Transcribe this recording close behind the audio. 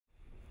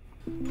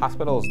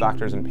Hospitals,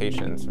 doctors, and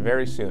patients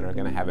very soon are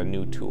going to have a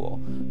new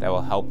tool that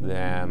will help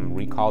them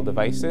recall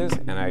devices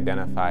and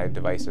identify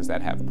devices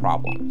that have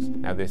problems.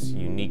 Now, this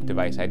unique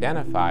device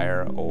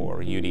identifier,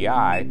 or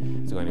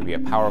UDI, is going to be a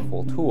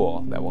powerful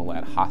tool that will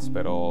let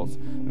hospitals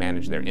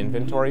manage their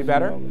inventory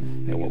better.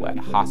 It will let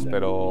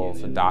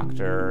hospitals,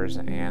 doctors,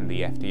 and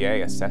the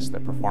FDA assess the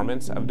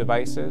performance of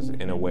devices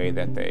in a way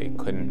that they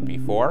couldn't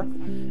before.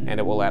 And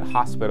it will let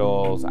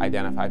hospitals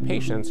identify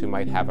patients who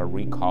might have a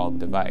recalled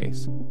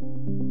device.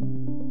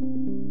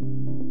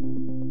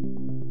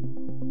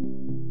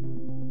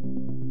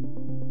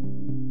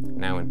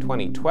 Now in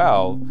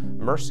 2012,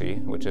 Mercy,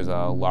 which is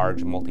a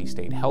large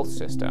multi-state health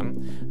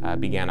system,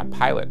 began a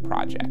pilot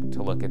project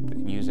to look at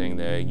using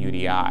the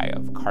UDI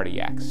of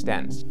cardiac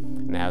stents.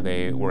 Now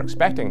they were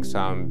expecting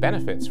some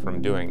benefits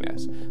from doing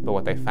this, but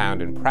what they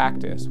found in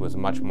practice was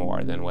much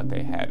more than what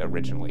they had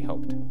originally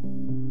hoped.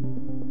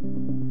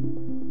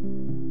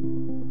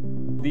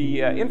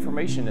 The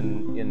information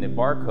in the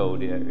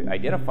barcode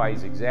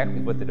identifies exactly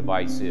what the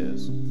device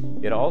is.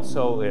 It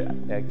also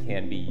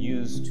can be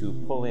used to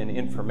pull in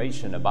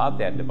information about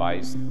that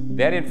device.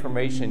 That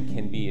information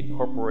can be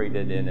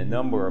incorporated in a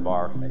number of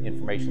our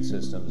information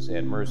systems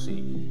at Mercy.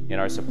 In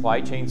our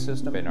supply chain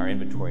system, in our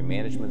inventory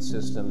management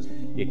systems,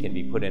 it can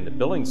be put in the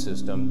billing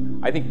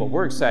system. I think what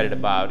we're excited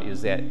about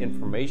is that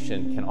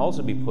information can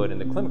also be put in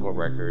the clinical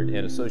record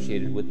and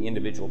associated with the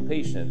individual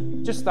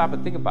patient. Just stop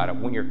and think about it.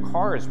 When your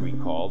car is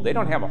recalled, they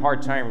don't have a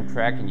hard time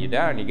tracking you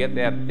down. You get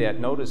that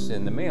notice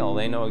in the mail.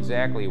 They know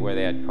exactly where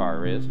that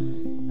car is.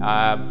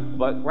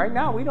 But right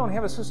now, we don't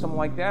have a system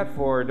like that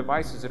for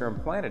devices that are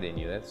implanted in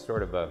you. That's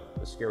sort of a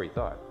scary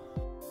thought.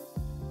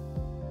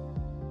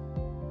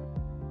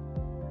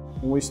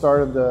 When we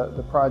started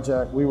the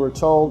project, we were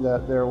told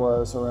that there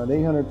was around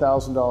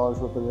 $800,000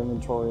 worth of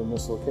inventory in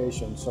this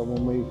location. So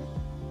when we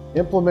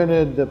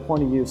implemented the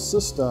point-of-use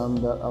system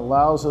that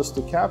allows us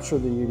to capture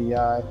the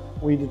UDI,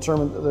 we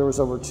determined that there was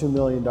over $2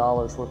 million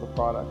worth of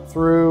product.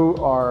 Through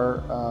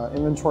our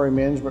inventory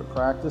management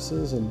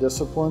practices and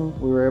discipline,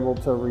 we were able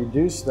to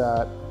reduce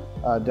that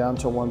down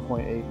to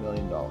 $1.8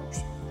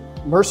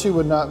 million. Mercy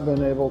would not have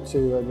been able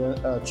to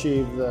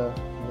achieve the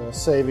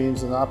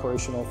savings and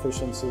operational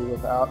efficiency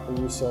without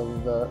the use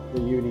of the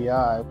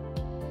UDI.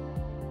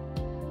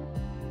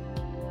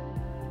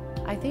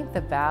 I think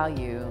the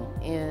value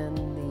in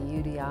the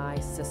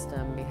UDI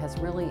system has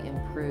really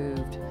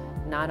improved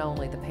not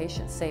only the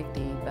patient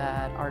safety,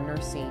 but our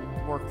nursing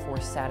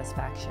workforce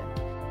satisfaction.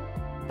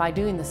 By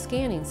doing the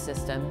scanning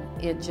system,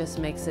 it just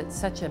makes it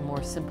such a more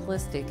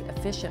simplistic,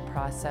 efficient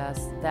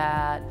process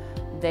that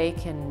they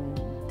can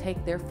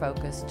take their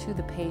focus to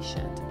the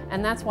patient.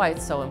 And that's why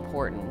it's so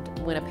important.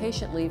 When a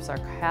patient leaves our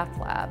cath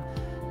lab,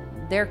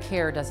 their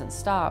care doesn't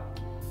stop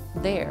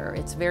there.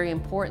 It's very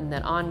important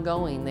that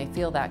ongoing they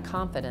feel that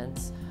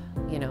confidence,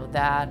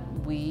 that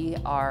we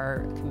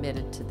are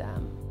committed to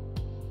them.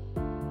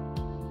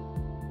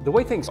 The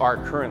way things are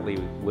currently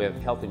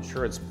with health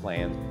insurance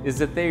plans is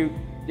that they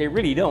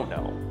really don't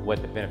know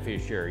what the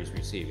beneficiary is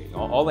receiving.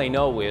 All they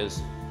know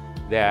is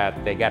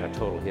that they got a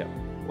total hip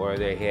or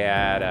they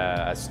had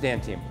a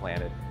stent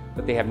implanted,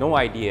 but they have no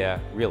idea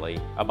really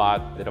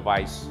about the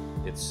device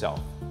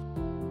itself.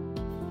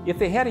 If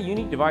they had a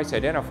unique device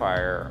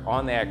identifier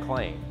on that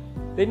claim,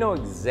 they know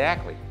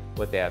exactly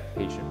what that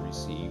patient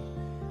received.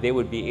 They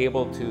would be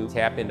able to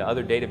tap into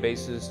other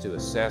databases to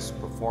assess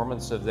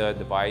performance of the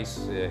device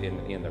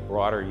in the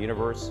broader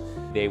universe.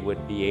 They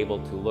would be able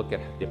to look at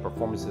the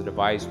performance of the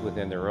device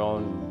within their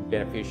own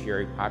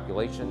beneficiary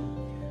population.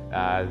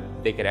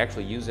 They could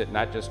actually use it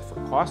not just for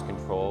cost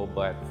control,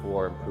 but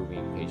for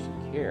improving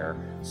patient care.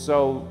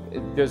 So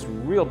there's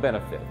real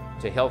benefit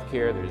to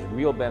healthcare, there's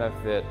real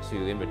benefit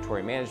to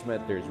inventory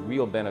management, there's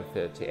real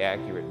benefit to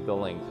accurate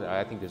billing.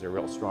 I think there's a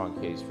real strong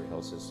case for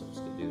health systems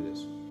to do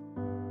this.